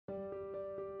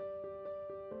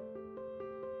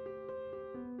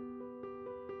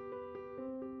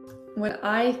When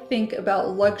I think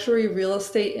about luxury real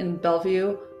estate in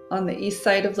Bellevue on the east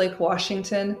side of Lake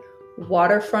Washington,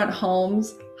 waterfront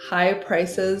homes, high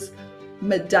prices,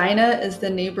 Medina is the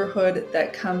neighborhood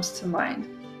that comes to mind.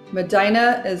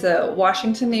 Medina is a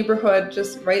Washington neighborhood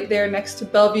just right there next to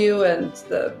Bellevue and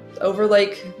the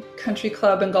Overlake Country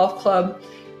Club and Golf Club.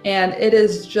 And it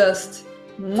is just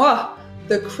mwah,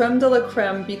 the creme de la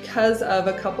creme because of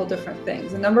a couple different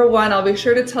things. And number one, I'll be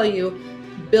sure to tell you,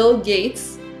 Bill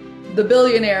Gates, the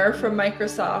billionaire from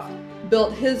Microsoft,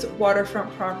 built his waterfront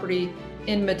property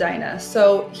in Medina.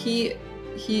 So he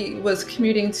was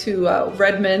commuting to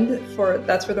Redmond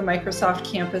that's where the Microsoft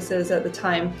campus is at the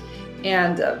time,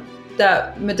 and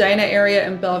that Medina area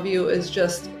in Bellevue is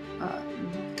just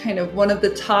kind of one of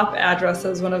the top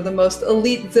addresses, one of the most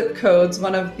elite zip codes,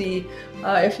 one of the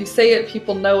if you say it,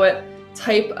 people know it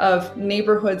type of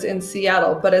neighborhoods in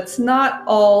Seattle. But it's not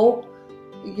all,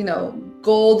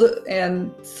 gold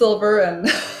and silver and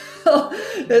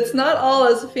it's not all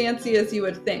as fancy as you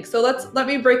would think. So let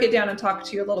me break it down and talk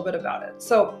to you a little bit about it.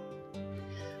 So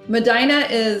Medina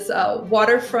is a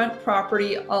waterfront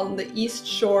property on the east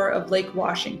shore of Lake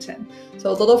Washington.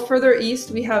 So a little further east,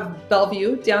 we have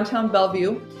Bellevue, downtown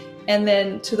Bellevue, and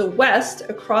then to the west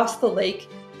across the lake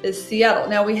is Seattle.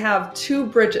 Now we have two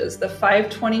bridges. The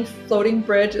 520 floating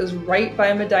bridge is right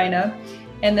by Medina,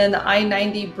 and then the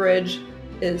I-90 bridge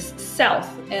is south,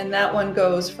 and that one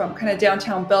goes from kind of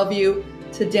downtown Bellevue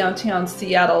to downtown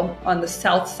Seattle on the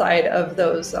south side of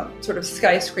those sort of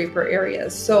skyscraper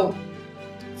areas. So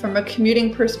from a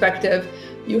commuting perspective,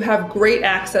 you have great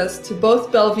access to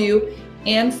both Bellevue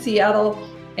and Seattle,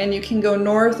 and you can go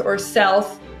north or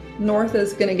south. North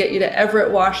is going to get you to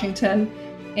Everett, Washington,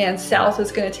 and south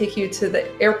is going to take you to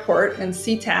the airport and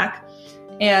SeaTac,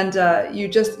 and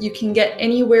you can get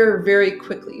anywhere very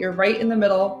quickly. You're right in the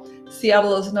middle.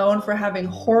 Seattle is known for having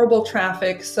horrible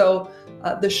traffic, so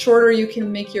the shorter you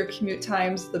can make your commute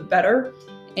times, the better.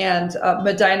 And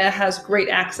Medina has great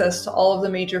access to all of the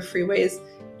major freeways,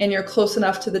 and you're close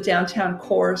enough to the downtown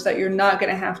cores that you're not going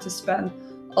to have to spend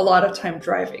a lot of time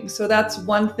driving. So that's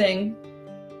one thing.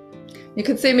 You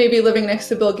could say maybe living next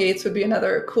to Bill Gates would be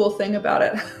another cool thing about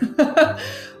it.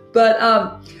 But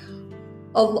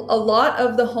a lot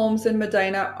of the homes in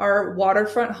Medina are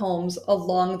waterfront homes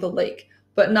along the lake,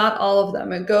 but not all of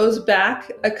them. It goes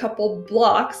back a couple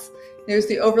blocks. There's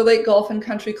the Overlake Golf and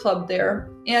Country Club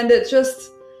there. And it's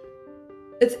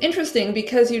interesting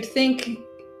because you'd think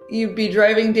you'd be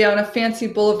driving down a fancy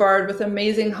boulevard with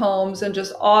amazing homes and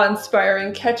just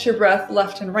awe-inspiring, catch your breath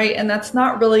left and right. And that's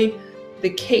not really the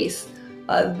case.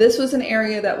 This was an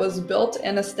area that was built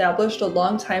and established a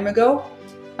long time ago,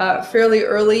 fairly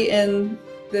early in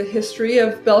the history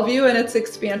of Bellevue and its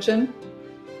expansion,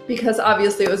 because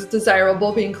obviously it was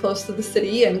desirable being close to the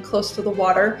city and close to the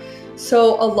water.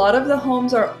 So a lot of the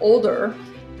homes are older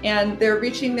and they're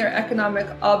reaching their economic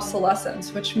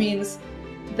obsolescence, which means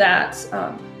that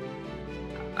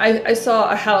I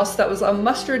saw a house that was a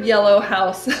mustard yellow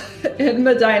house in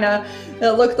Medina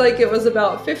that looked like it was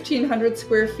about 1,500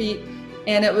 square feet,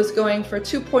 and it was going for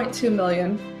 $2.2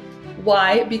 million.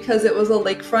 Why? Because it was a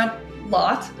lakefront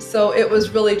lot, so it was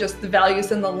really just the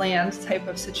values in the land type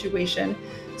of situation.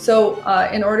 So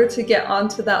in order to get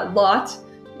onto that lot,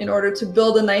 in order to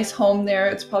build a nice home there,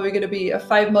 it's probably going to be a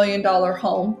 $5 million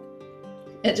home.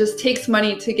 It just takes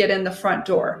money to get in the front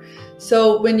door.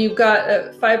 So when you've got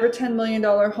 $5 or $10 million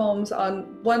homes on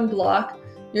one block,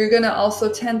 you're going to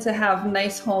also tend to have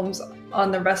nice homes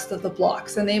on the rest of the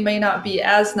blocks. And they may not be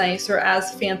as nice or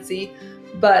as fancy,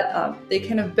 but they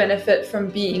kind of benefit from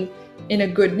being in a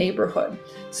good neighborhood.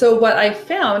 So what I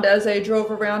found as I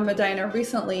drove around Medina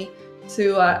recently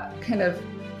to kind of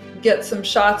get some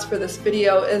shots for this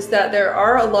video is that there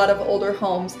are a lot of older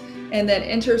homes, and then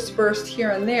interspersed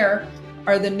here and there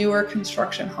are the newer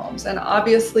construction homes. And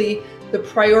obviously the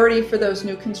priority for those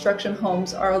new construction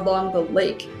homes are along the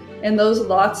lake, and those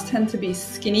lots tend to be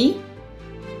skinny.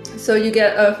 So you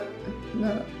get a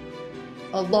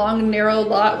long, narrow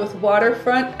lot with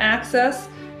waterfront access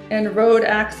and road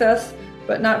access,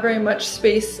 but not very much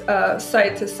space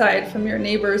side to side from your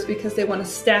neighbors, because they want to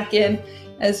stack in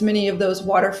as many of those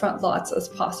waterfront lots as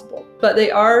possible. But they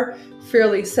are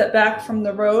fairly set back from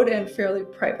the road and fairly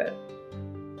private.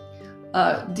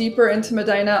 Deeper into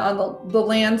Medina on the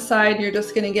land side, you're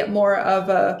just going to get more of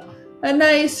a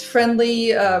nice,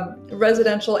 friendly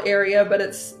residential area, but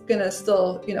it's going to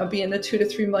still, be in the $2 to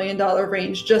 $3 million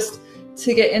range just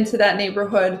to get into that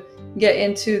neighborhood, get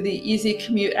into the easy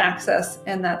commute access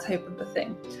and that type of a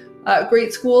thing.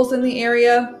 Great schools in the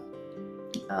area.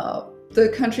 The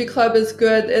country club is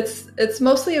good. It's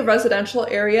mostly a residential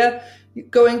area,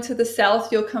 Going to the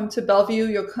south, you'll come to Bellevue.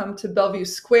 You'll come to Bellevue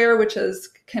Square, which is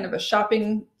kind of a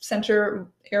shopping center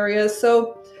area.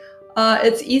 So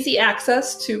it's easy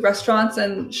access to restaurants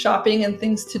and shopping and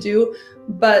things to do,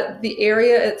 but the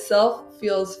area itself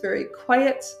feels very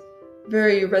quiet,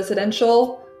 very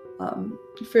residential,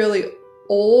 fairly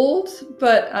old,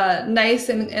 but nice,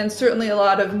 and certainly a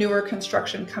lot of newer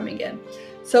construction coming in.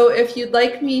 So if you'd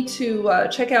like me to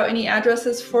check out any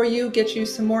addresses for you, get you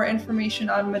some more information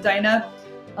on Medina,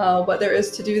 what there is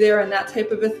to do there and that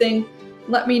type of a thing,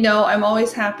 let me know. I'm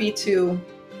always happy to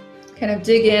kind of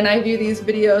dig in. I view these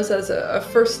videos as a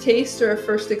first taste or a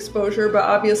first exposure, but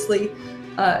obviously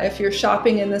if you're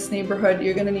shopping in this neighborhood,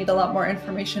 you're going to need a lot more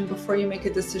information before you make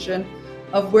a decision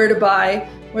of where to buy,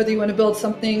 whether you want to build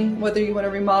something, whether you want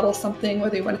to remodel something,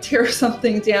 whether you want to tear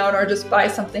something down, or just buy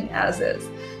something as is.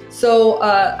 So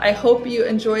I hope you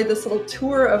enjoyed this little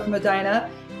tour of Medina,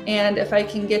 and if I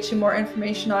can get you more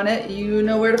information on it, you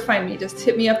know where to find me. Just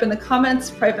hit me up in the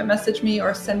comments, private message me,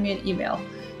 or send me an email.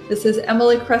 This is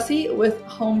Emily Cressey with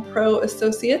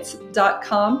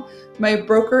HomeProAssociates.com. My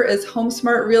broker is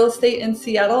HomeSmart Real Estate in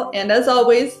Seattle, and as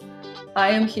always,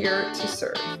 I am here to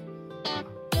serve.